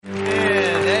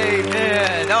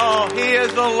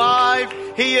alive.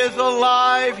 He is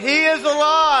alive. He is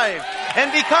alive.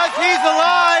 And because He's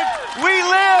alive, we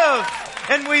live.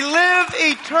 And we live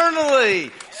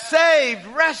eternally. Saved,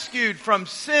 rescued from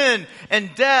sin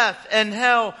and death and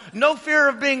hell. No fear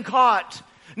of being caught.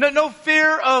 No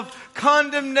fear of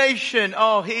condemnation.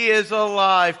 Oh, He is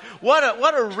alive. What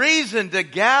a reason to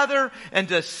gather and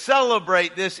to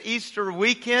celebrate this Easter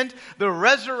weekend, the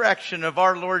resurrection of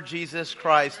our Lord Jesus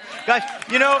Christ. Guys,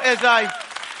 you know, as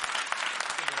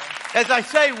I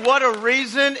say what a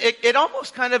reason, it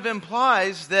almost kind of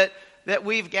implies that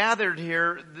we've gathered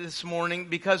here this morning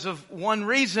because of one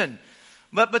reason.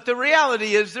 But the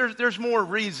reality is there's more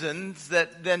reasons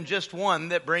than just one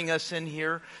that bring us in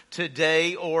here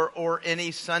today or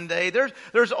any Sunday.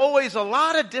 There's always a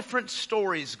lot of different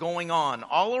stories going on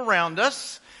all around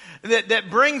us that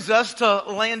brings us to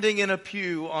landing in a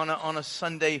pew on a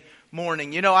Sunday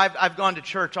morning. You know, I've gone to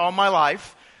church all my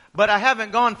life, but I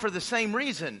haven't gone for the same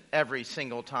reason every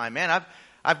single time. Man,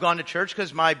 I've gone to church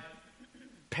because my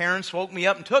parents woke me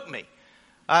up and took me.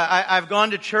 I've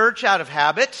gone to church out of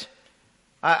habit.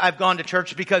 I've gone to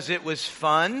church because it was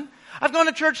fun. I've gone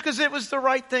to church because it was the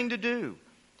right thing to do.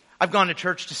 I've gone to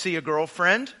church to see a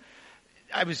girlfriend.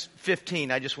 I was 15.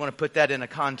 I just want to put that in a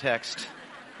context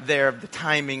there of the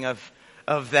timing of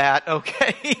that.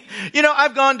 Okay. You know,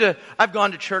 I've gone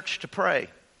to church to pray.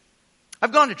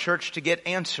 I've gone to church to get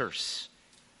answers.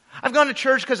 I've gone to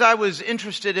church because I was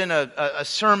interested in a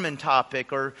sermon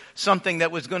topic or something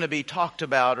that was going to be talked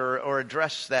about or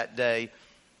addressed that day.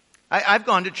 I've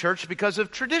gone to church because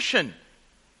of tradition.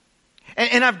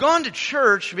 And I've gone to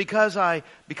church because I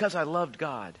loved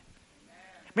God.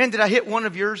 Man, did I hit one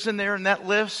of yours in there in that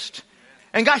list?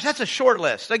 And gosh, that's a short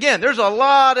list. Again, there's a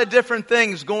lot of different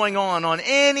things going on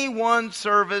any one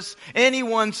service, any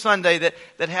one Sunday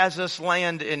that has us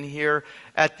land in here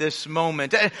at this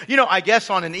moment. You know, I guess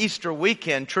on an Easter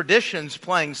weekend, tradition's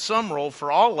playing some role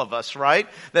for all of us, right?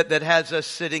 That has us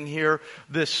sitting here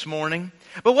this morning.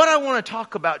 But what I want to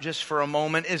talk about just for a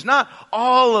moment is not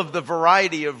all of the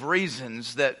variety of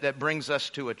reasons that brings us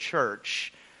to a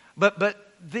church, but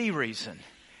the reason.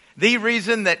 The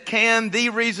reason that can, the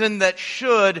reason that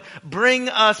should bring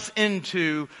us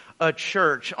into a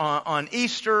church on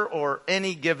Easter or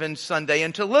any given Sunday.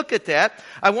 And to look at that,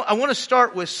 I want to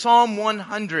start with Psalm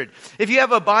 100. If you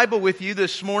have a Bible with you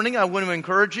this morning, I want to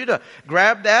encourage you to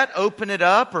grab that, open it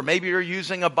up, or maybe you're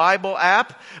using a Bible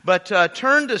app, but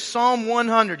turn to Psalm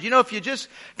 100. You know, if you just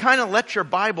kind of let your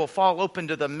Bible fall open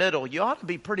to the middle, you ought to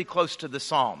be pretty close to the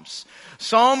Psalms.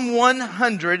 Psalm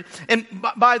 100, and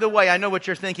by the way, I know what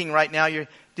you're thinking right now.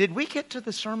 Did we get to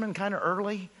the sermon kind of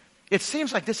early? It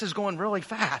seems like this is going really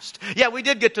fast. Yeah, we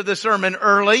did get to the sermon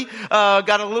early.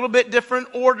 Got a little bit different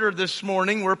order this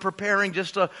morning. We're preparing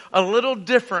just a little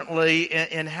differently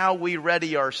in how we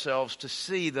ready ourselves to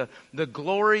see the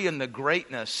glory and the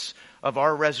greatness of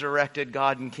our resurrected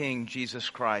God and King, Jesus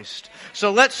Christ.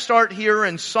 So let's start here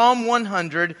in Psalm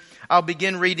 100. I'll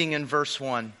begin reading in verse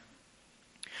 1.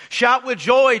 Shout with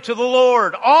joy to the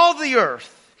Lord, all the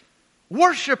earth.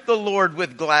 Worship the Lord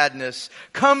with gladness.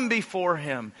 Come before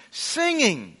Him,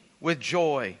 singing with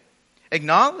joy.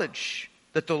 Acknowledge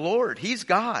that the Lord, He's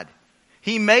God.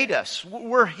 He made us.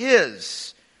 We're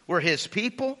His. We're His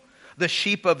people, the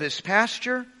sheep of His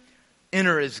pasture.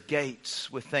 Enter His gates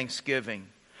with thanksgiving.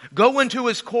 Go into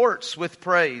His courts with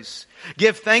praise.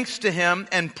 Give thanks to Him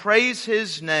and praise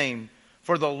His name.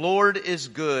 For the Lord is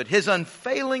good. His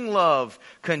unfailing love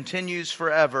continues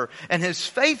forever, and His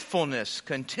faithfulness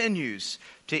continues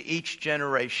to each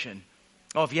generation.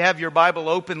 Oh, if you have your Bible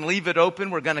open, leave it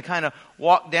open. We're going to kind of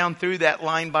walk down through that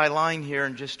line by line here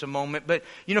in just a moment. But,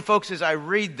 you know, folks, as I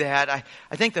read that,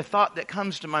 I think the thought that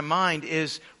comes to my mind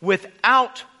is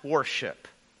without worship.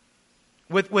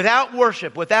 Without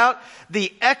worship, without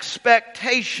the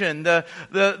expectation,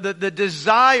 the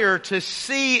desire to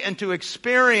see and to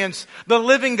experience the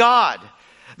living God,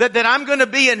 that I'm going to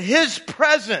be in His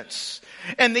presence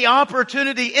and the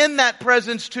opportunity in that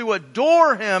presence to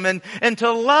adore Him and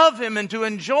to love Him and to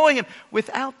enjoy Him.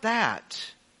 Without that,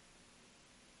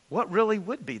 what really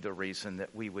would be the reason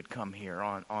that we would come here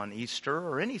on Easter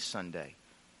or any Sunday?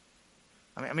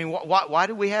 I mean, why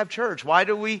do we have church? Why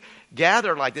do we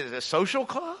gather like this? A social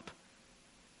club?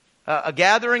 A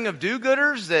gathering of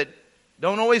do-gooders that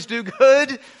don't always do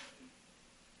good?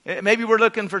 Maybe we're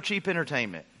looking for cheap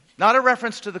entertainment. Not a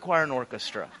reference to the choir and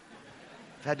orchestra.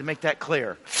 I've had to make that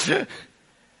clear.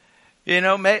 You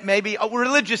know, maybe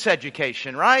religious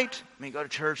education, right? I mean, go to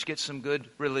church, get some good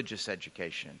religious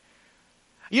education.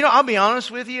 You know, I'll be honest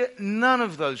with you, none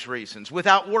of those reasons,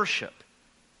 without worship,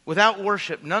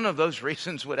 none of those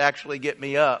reasons would actually get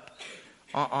me up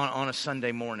on a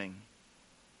Sunday morning.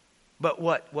 But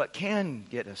what can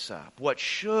get us up, what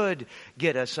should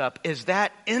get us up, is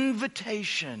that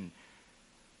invitation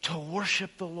to worship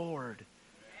the Lord.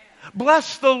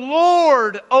 Bless the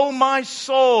Lord, O my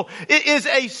soul. It is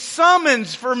a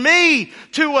summons for me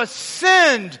to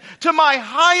ascend to my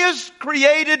highest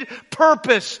created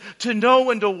purpose, to know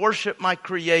and to worship my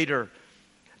Creator.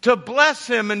 To bless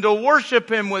Him and to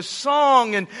worship Him with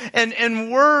song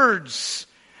and words.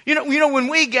 You know, when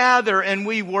we gather and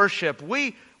we worship,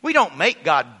 we don't make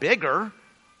God bigger.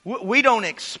 We don't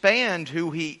expand who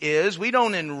He is. We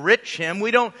don't enrich Him. We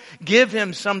don't give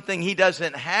Him something He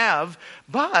doesn't have.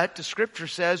 But the Scripture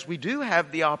says we do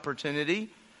have the opportunity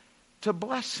to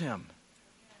bless Him.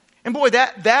 And boy,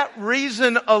 that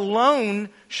reason alone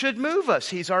should move us.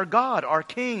 He's our God, our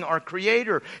King, our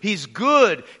Creator. He's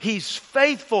good. He's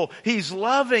faithful. He's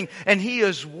loving. And He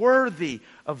is worthy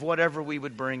of whatever we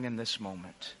would bring in this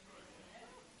moment.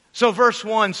 So verse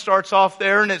 1 starts off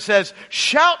there and it says,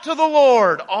 "Shout to the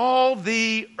Lord, all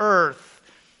the earth."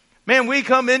 Man, we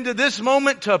come into this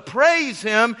moment to praise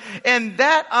Him, and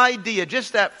that idea,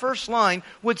 just that first line,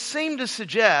 would seem to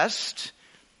suggest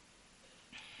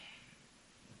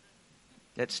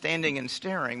that standing and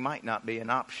staring might not be an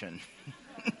option.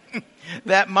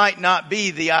 That might not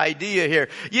be the idea here.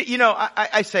 You know,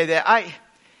 I say that.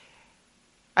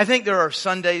 I think there are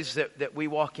Sundays that we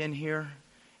walk in here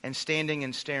and standing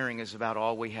and staring is about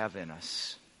all we have in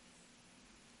us.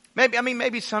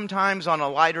 Maybe sometimes on a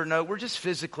lighter note, we're just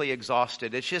physically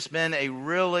exhausted. It's just been a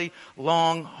really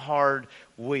long, hard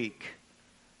week.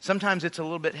 Sometimes it's a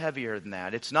little bit heavier than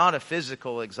that. It's not a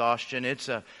physical exhaustion. It's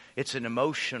an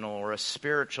emotional or a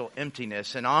spiritual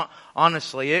emptiness. And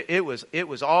honestly, it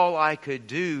was all I could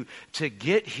do to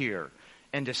get here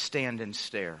and to stand and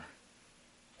stare.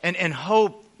 And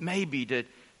hope maybe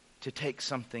to take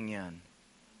something in.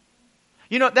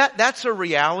 You know, that's a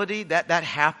reality, that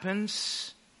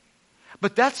happens.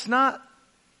 But that's not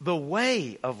the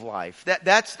way of life.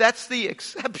 That's the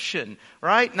exception,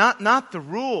 right? Not the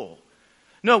rule.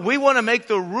 No, we want to make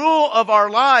the rule of our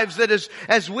lives that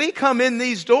as we come in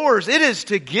these doors, it is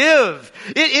to give.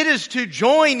 It is to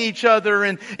join each other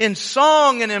in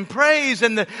song and in praise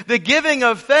and the giving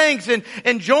of thanks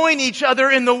and join each other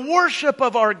in the worship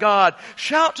of our God.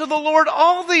 Shout to the Lord,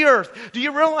 all the earth. Do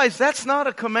you realize that's not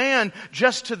a command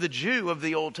just to the Jew of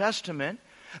the Old Testament?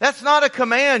 That's not a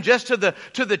command just to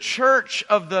the church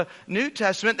of the New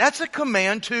Testament. That's a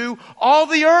command to all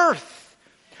the earth.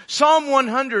 Psalm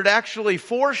 100 actually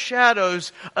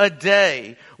foreshadows a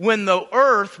day when the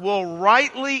earth will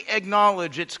rightly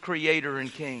acknowledge its Creator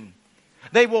and King.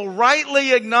 They will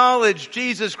rightly acknowledge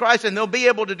Jesus Christ, and they'll be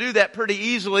able to do that pretty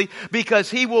easily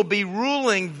because He will be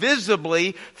ruling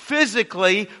visibly,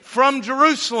 physically from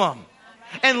Jerusalem.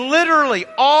 And literally,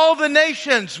 all the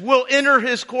nations will enter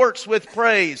His courts with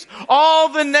praise. All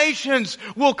the nations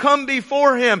will come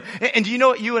before Him. And do you know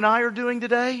what you and I are doing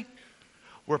today?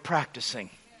 We're practicing.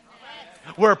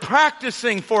 We're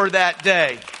practicing for that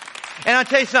day. And I'll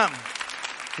tell you something.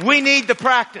 We need the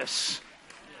practice.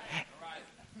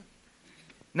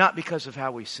 Not because of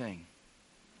how we sing.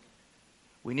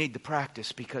 We need the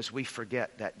practice because we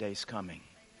forget that day's coming.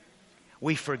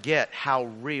 We forget how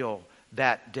real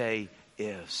that day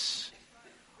is.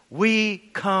 We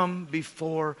come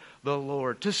before the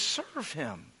Lord to serve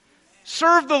Him.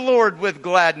 Serve the Lord with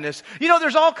gladness. You know,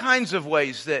 there's all kinds of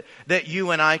ways that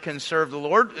you and I can serve the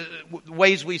Lord.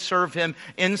 Ways we serve Him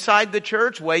inside the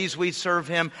church. Ways we serve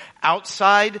Him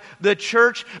outside the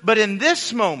church. But in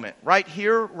this moment, right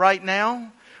here, right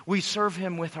now, we serve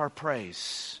Him with our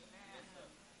praise.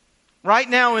 Right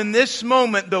now, in this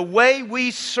moment, the way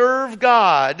we serve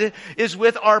God is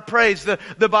with our praise.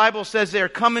 The Bible says there,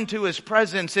 come into His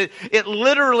presence. It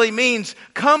literally means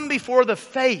come before the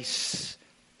face.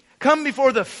 Come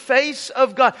before the face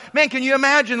of God. Man, can you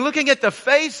imagine looking at the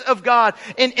face of God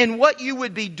and what you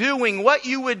would be doing, what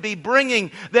you would be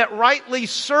bringing that rightly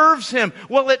serves Him?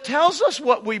 Well, it tells us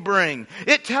what we bring.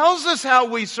 It tells us how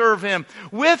we serve Him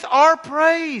with our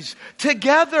praise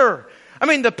together. I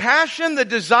mean, the passion, the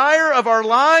desire of our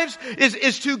lives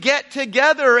is to get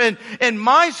together and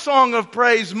my song of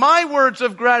praise, my words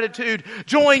of gratitude,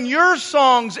 join your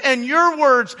songs and your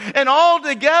words, and all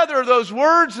together those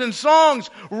words and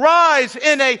songs rise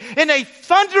in a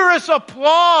thunderous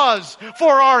applause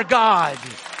for our God.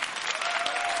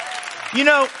 You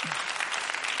know,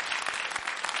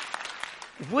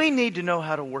 we need to know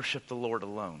how to worship the Lord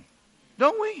alone,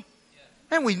 don't we?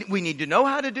 And we need to know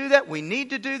how to do that. We need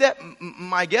to do that.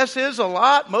 My guess is a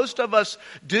lot. Most of us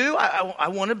do. I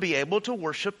want to be able to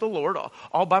worship the Lord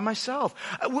all by myself.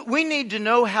 We need to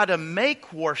know how to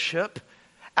make worship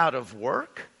out of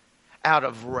work, out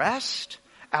of rest,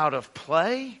 out of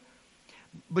play.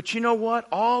 But you know what?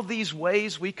 All these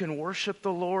ways we can worship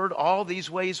the Lord, all these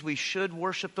ways we should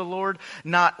worship the Lord,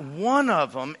 not one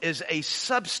of them is a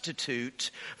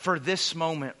substitute for this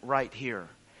moment right here.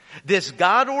 This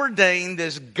God-ordained,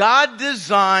 this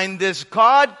God-designed, this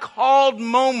God-called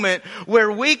moment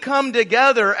where we come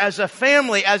together as a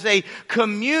family, as a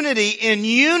community in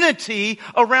unity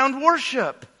around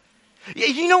worship.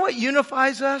 You know what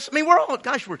unifies us? I mean,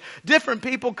 we're different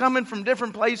people coming from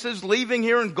different places, leaving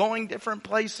here and going different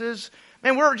places.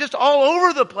 Man, we're just all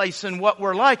over the place in what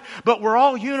we're like, but we're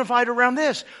all unified around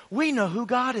this. We know who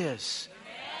God is.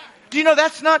 Do you know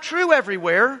that's not true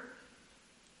everywhere?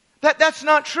 That's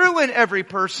not true in every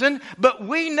person, but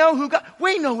we know who God,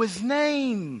 we know His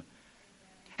name.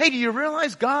 Hey, do you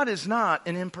realize God is not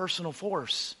an impersonal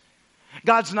force?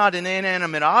 God's not an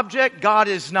inanimate object. God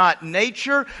is not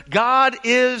nature. God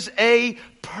is a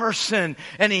person.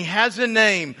 And He has a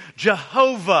name,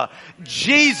 Jehovah,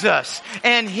 Jesus.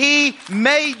 And He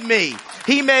made me.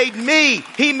 He made me.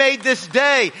 He made this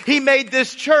day. He made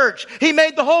this church. He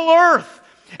made the whole earth.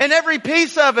 And every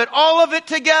piece of it, all of it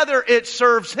together, it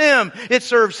serves Him. It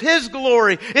serves His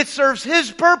glory. It serves His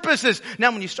purposes.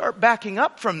 Now, when you start backing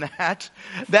up from that,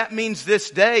 that means this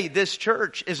day, this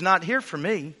church is not here for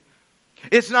me.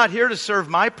 It's not here to serve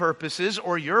my purposes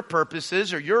or your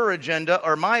agenda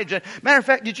or my agenda. Matter of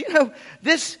fact, did you know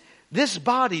this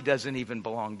body doesn't even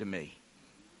belong to me?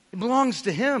 It belongs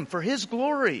to Him for His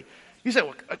glory. You say,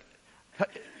 well,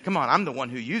 come on, I'm the one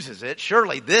who uses it.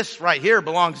 Surely this right here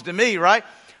belongs to me, right?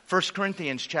 1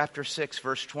 Corinthians chapter 6,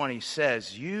 verse 20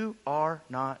 says, you are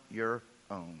not your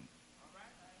own.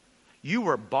 You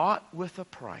were bought with a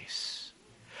price.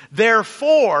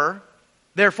 Therefore,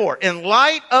 in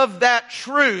light of that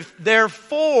truth,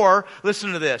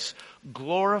 listen to this,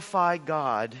 glorify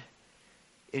God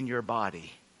in your body.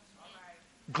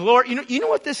 You know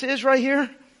what this is right here?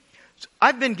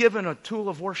 I've been given a tool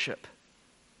of worship.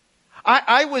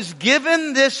 I was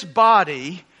given this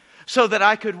body so that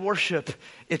I could worship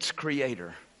its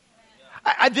Creator.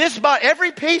 This body,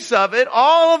 every piece of it,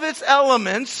 all of its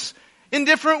elements, in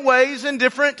different ways, in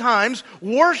different times,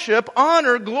 worship,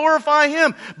 honor, glorify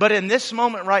Him. But in this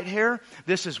moment right here,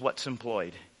 this is what's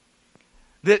employed.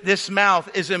 This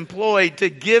mouth is employed to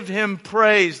give Him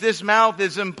praise. This mouth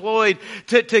is employed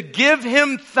to give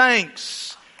Him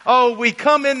thanks. Oh, we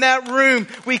come in that room,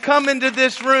 we come into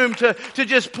this room to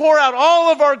just pour out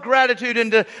all of our gratitude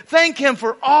and to thank Him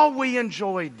for all we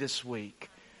enjoyed this week.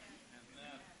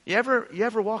 You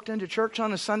ever walked into church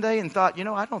on a Sunday and thought,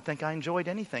 I don't think I enjoyed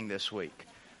anything this week?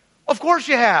 Of course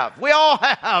you have. We all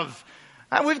have.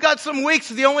 We've got some weeks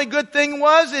the only good thing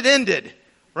was it ended,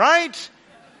 right?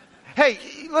 Hey,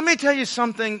 let me tell you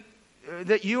something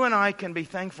that you and I can be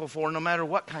thankful for no matter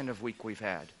what kind of week we've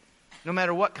had. No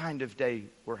matter what kind of day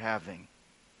we're having.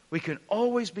 We can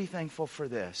always be thankful for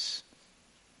this.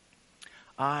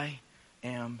 I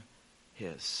am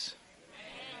His.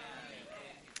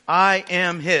 I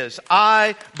am His.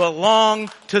 I belong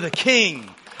to the King.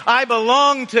 I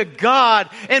belong to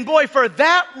God. And boy, for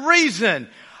that reason,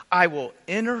 I will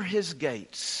enter His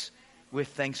gates with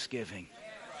thanksgiving.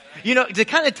 To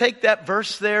kind of take that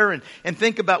verse there and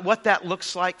think about what that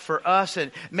looks like for us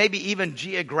and maybe even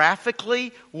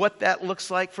geographically what that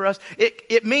looks like for us.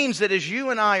 It means that as you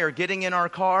and I are getting in our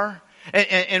car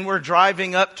and we're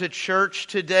driving up to church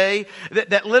today,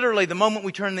 that literally the moment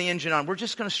we turn the engine on, we're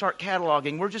just going to start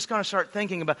cataloging. We're just going to start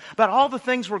thinking about all the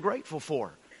things we're grateful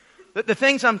for. The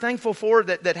things I'm thankful for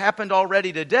that happened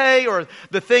already today, or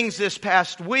the things this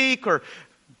past week, or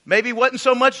maybe wasn't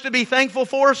so much to be thankful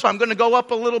for, so I'm going to go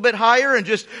up a little bit higher and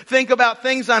just think about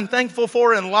things I'm thankful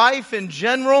for in life in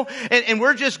general. And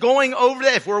we're just going over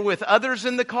that. If we're with others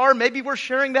in the car, maybe we're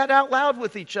sharing that out loud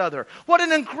with each other. What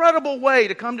an incredible way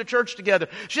to come to church together.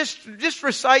 Just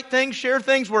recite things, share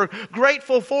things we're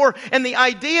grateful for. And the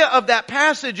idea of that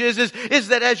passage is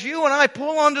that as you and I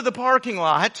pull onto the parking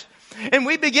lot, and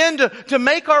we begin to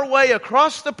make our way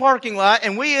across the parking lot,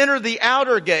 and we enter the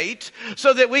outer gate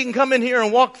so that we can come in here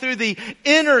and walk through the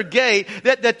inner gate,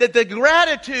 that the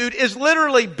gratitude is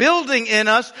literally building in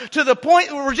us to the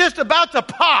point where we're just about to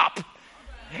pop.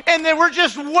 And then we're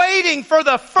just waiting for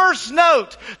the first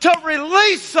note to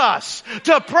release us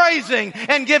to praising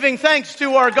and giving thanks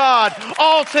to our God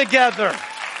all together.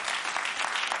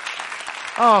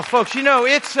 Oh, folks,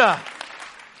 it's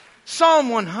Psalm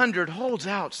 100 holds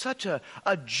out such a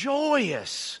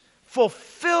joyous,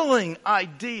 fulfilling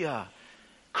idea.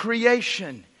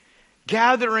 Creation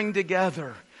gathering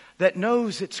together that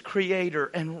knows its Creator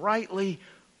and rightly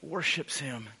worships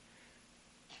Him.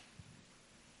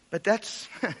 But that's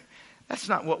That's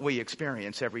not what we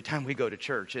experience every time we go to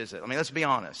church, is it? I mean, let's be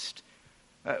honest.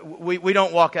 We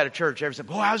don't walk out of church every time,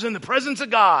 boy, I was in the presence of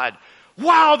God.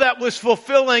 Wow, that was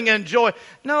fulfilling and joy.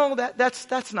 No,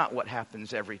 that's not what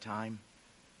happens every time.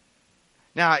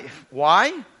 Now,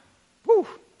 why? Whew,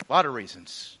 a lot of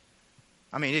reasons.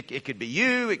 I mean, it could be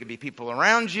you, it could be people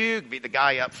around you, it could be the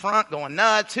guy up front going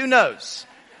nuts, who knows?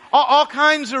 All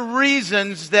kinds of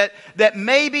reasons that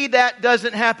maybe that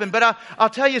doesn't happen. But I'll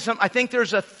tell you something, I think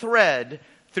there's a thread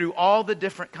through all the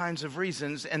different kinds of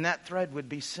reasons, and that thread would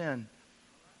be sin.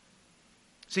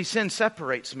 See, sin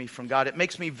separates me from God. It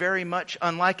makes me very much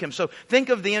unlike Him. So think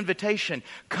of the invitation.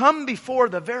 Come before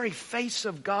the very face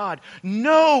of God.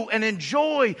 Know and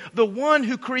enjoy the one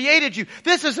who created you.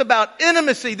 This is about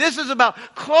intimacy. This is about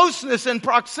closeness and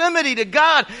proximity to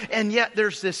God. And yet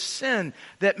there's this sin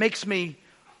that makes me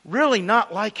really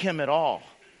not like Him at all.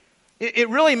 It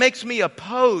really makes me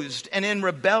opposed and in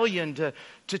rebellion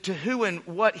to who and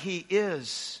what He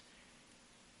is.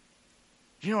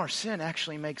 You know, our sin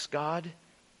actually makes God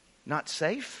not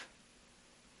safe.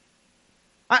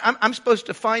 I'm supposed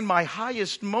to find my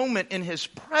highest moment in His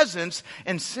presence,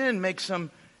 and sin makes Him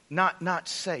not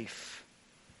safe.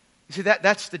 You see,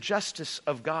 that's the justice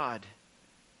of God.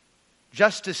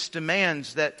 Justice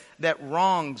demands that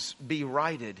wrongs be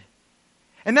righted.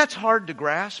 And that's hard to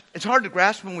grasp. It's hard to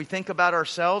grasp when we think about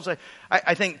ourselves.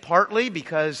 I think partly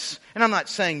because, and I'm not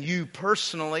saying you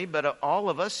personally, but all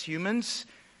of us humans,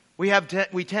 we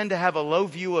tend to have a low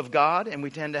view of God, and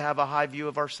we tend to have a high view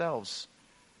of ourselves.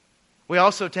 We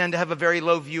also tend to have a very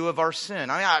low view of our sin.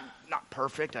 I mean, I'm not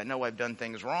perfect. I know I've done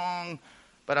things wrong.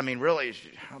 But I mean, really,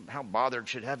 how bothered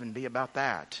should heaven be about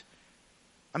that?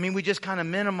 I mean, we just kind of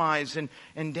minimize and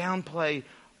downplay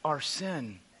our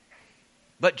sin.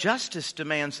 But justice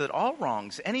demands that all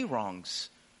wrongs, any wrongs,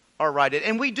 are righted.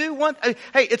 And we do want,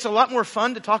 hey, it's a lot more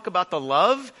fun to talk about the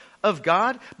love of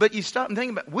God, but you stop and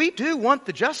think about it. We do want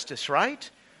the justice, right?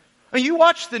 I mean, you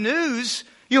watch the news,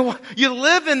 you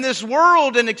live in this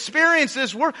world and experience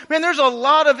this world. Man, there's a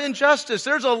lot of injustice.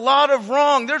 There's a lot of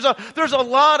wrong. There's a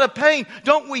lot of pain.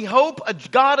 Don't we hope a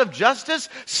God of justice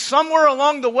somewhere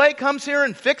along the way comes here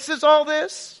and fixes all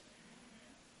this?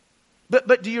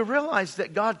 But do you realize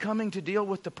that God coming to deal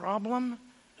with the problem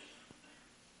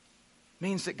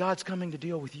means that God's coming to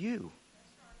deal with you?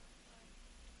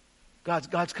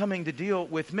 God's coming to deal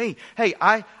with me. Hey,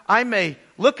 I may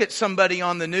look at somebody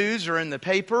on the news or in the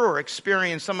paper or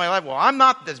experience somebody like, well, I'm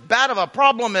not as bad of a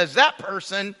problem as that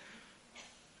person.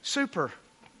 Super.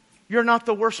 You're not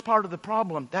the worst part of the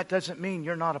problem. That doesn't mean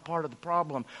you're not a part of the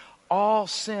problem. All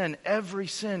sin, every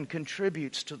sin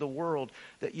contributes to the world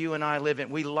that you and I live in.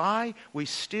 We lie, we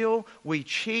steal, we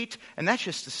cheat, and that's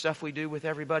just the stuff we do with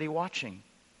everybody watching.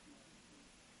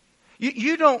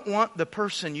 You don't want the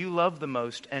person you love the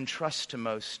most and trust the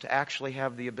most to actually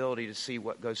have the ability to see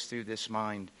what goes through this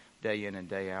mind day in and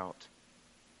day out.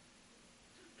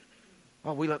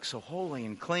 Oh, we look so holy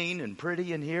and clean and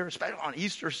pretty in here, especially on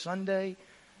Easter Sunday.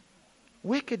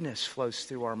 Wickedness flows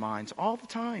through our minds all the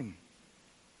time.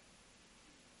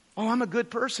 Oh, I'm a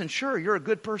good person. Sure, you're a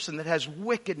good person that has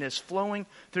wickedness flowing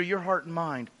through your heart and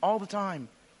mind all the time.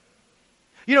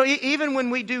 You know, even when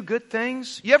we do good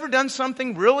things, you ever done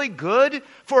something really good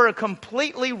for a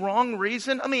completely wrong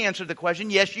reason? Let me answer the question.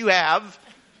 Yes, you have.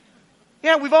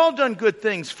 Yeah, we've all done good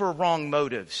things for wrong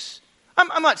motives.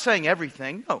 I'm not saying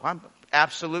everything. No, I'm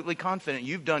absolutely confident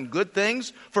you've done good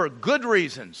things for good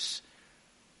reasons.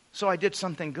 So I did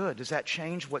something good. Does that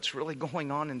change what's really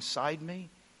going on inside me?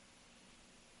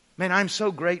 Man, I'm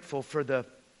so grateful for the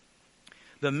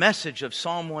message of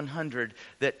Psalm 100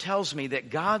 that tells me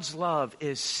that God's love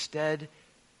is steadfast.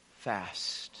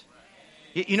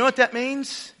 You know what that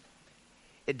means?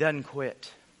 It doesn't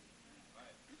quit.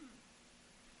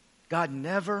 God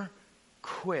never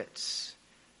quits.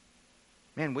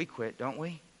 Man, we quit, don't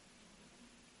we?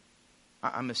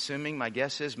 I'm assuming, my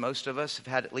guess is most of us have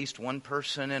had at least one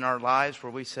person in our lives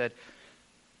where we said,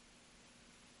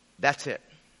 that's it.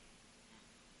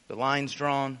 The line's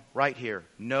drawn right here.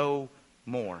 No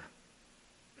more.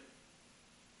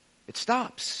 It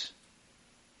stops.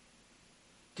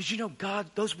 Did you know God,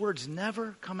 those words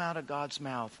never come out of God's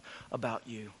mouth about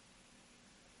you?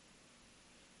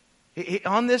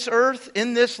 On this earth,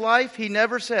 in this life, He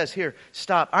never says, here,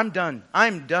 stop, I'm done.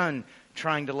 I'm done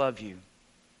trying to love you.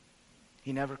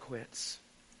 He never quits.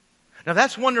 Now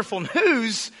that's wonderful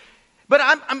news, but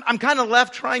I'm kind of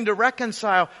left trying to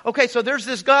reconcile. Okay, so there's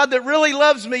this God that really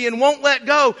loves me and won't let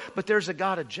go, but there's a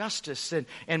God of justice,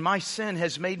 and my sin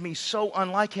has made me so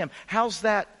unlike Him. How's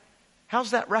that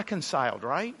reconciled,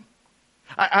 right?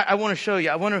 I want to show you.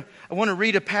 I want to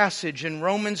read a passage in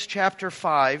Romans chapter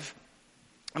 5.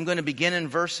 I'm going to begin in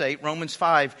verse 8, Romans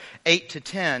 5, 8 to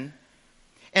 10.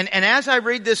 And as I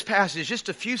read this passage, just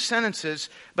a few sentences,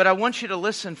 but I want you to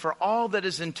listen for all that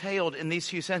is entailed in these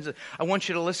few sentences. I want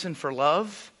you to listen for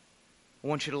love. I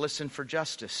want you to listen for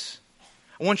justice.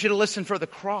 I want you to listen for the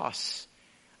cross.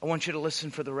 I want you to listen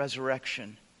for the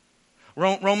resurrection.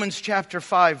 Romans chapter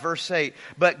 5, verse 8.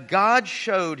 But God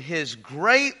showed His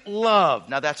great love.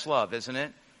 Now that's love, isn't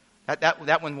it?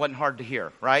 That one wasn't hard to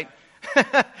hear, right?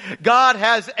 God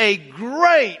has a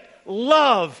great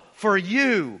love for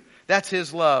you. That's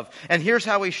His love. And here's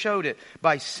how He showed it.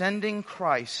 By sending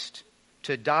Christ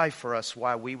to die for us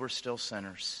while we were still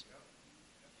sinners.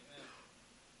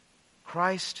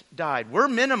 Christ died. We're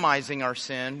minimizing our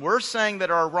sin. We're saying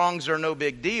that our wrongs are no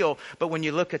big deal. But when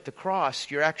you look at the cross,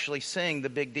 you're actually seeing the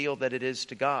big deal that it is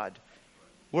to God.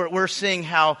 We're seeing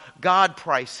how God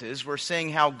prices. We're seeing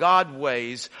how God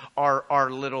weighs our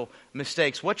little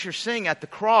mistakes. What you're seeing at the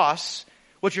cross,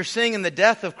 what you're seeing in the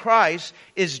death of Christ,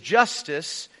 is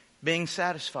justice being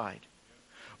satisfied.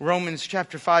 Romans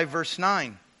chapter 5, verse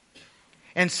 9.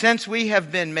 And since we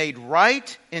have been made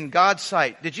right in God's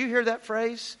sight. Did you hear that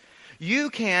phrase?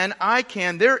 You can, I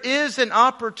can. There is an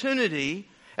opportunity,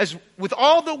 as with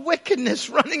all the wickedness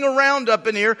running around up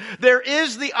in here, there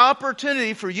is the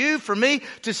opportunity for you, for me,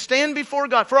 to stand before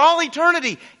God for all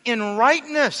eternity in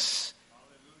rightness.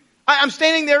 I'm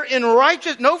standing there in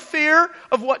righteousness. No fear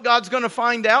of what God's going to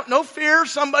find out. No fear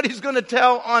somebody's going to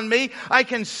tell on me. I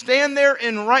can stand there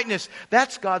in rightness.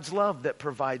 That's God's love that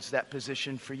provides that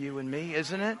position for you and me,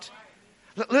 isn't it?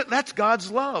 That's God's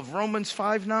love. Romans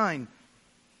 5:9.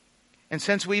 And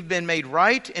since we've been made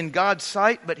right in God's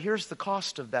sight, but here's the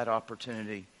cost of that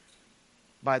opportunity.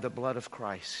 By the blood of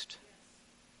Christ.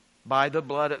 By the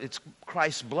blood, it's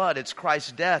Christ's blood, it's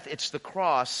Christ's death, it's the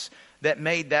cross that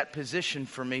made that position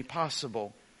for me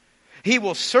possible. He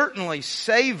will certainly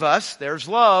save us, there's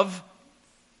love,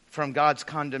 from God's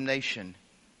condemnation.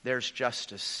 There's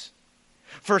justice.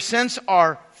 For since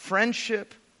our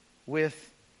friendship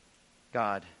with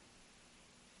God,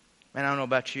 and I don't know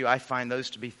about you, I find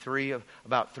those to be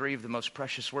about three of the most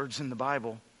precious words in the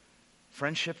Bible.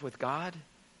 Friendship with God.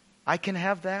 I can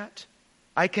have that.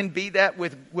 I can be that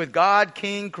with God,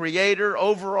 King, Creator,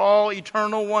 overall,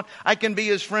 eternal one. I can be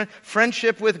His friend.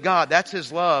 Friendship with God. That's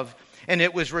His love. And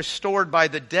it was restored by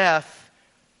the death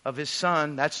of His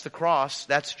Son. That's the cross.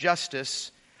 That's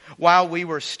justice. While we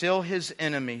were still His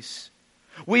enemies.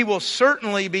 We will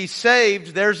certainly be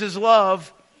saved. There's His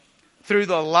love. Through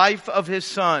the life of His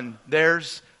Son,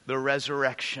 there's the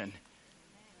resurrection.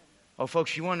 Oh,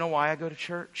 folks, you want to know why I go to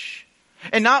church?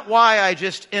 And not why I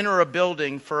just enter a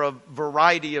building for a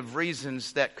variety of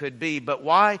reasons that could be, but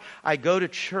why I go to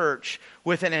church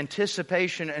with an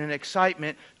anticipation and an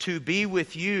excitement to be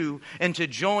with you and to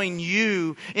join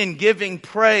you in giving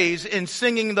praise, in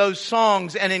singing those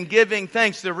songs, and in giving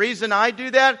thanks. The reason I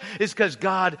do that is because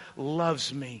God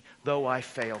loves me, though I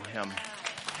fail Him.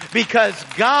 Because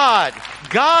God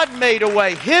made a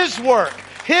way. His work,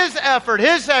 His effort,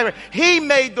 He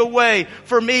made the way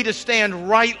for me to stand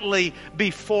rightly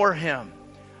before Him.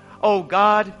 Oh,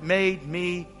 God made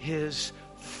me His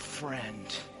friend.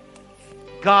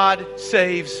 God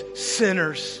saves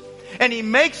sinners. And He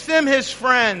makes them His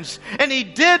friends. And He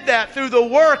did that through the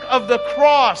work of the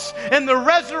cross and the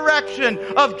resurrection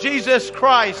of Jesus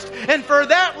Christ. And for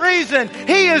that reason,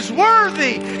 He is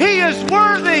worthy. He is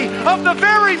worthy of the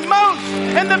very most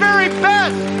and the very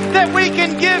best that we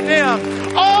can give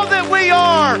Him. All that we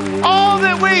are, all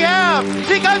that we have,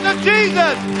 because of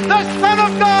Jesus, the Son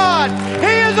of God.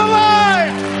 He is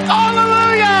alive.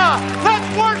 Hallelujah. Let's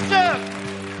worship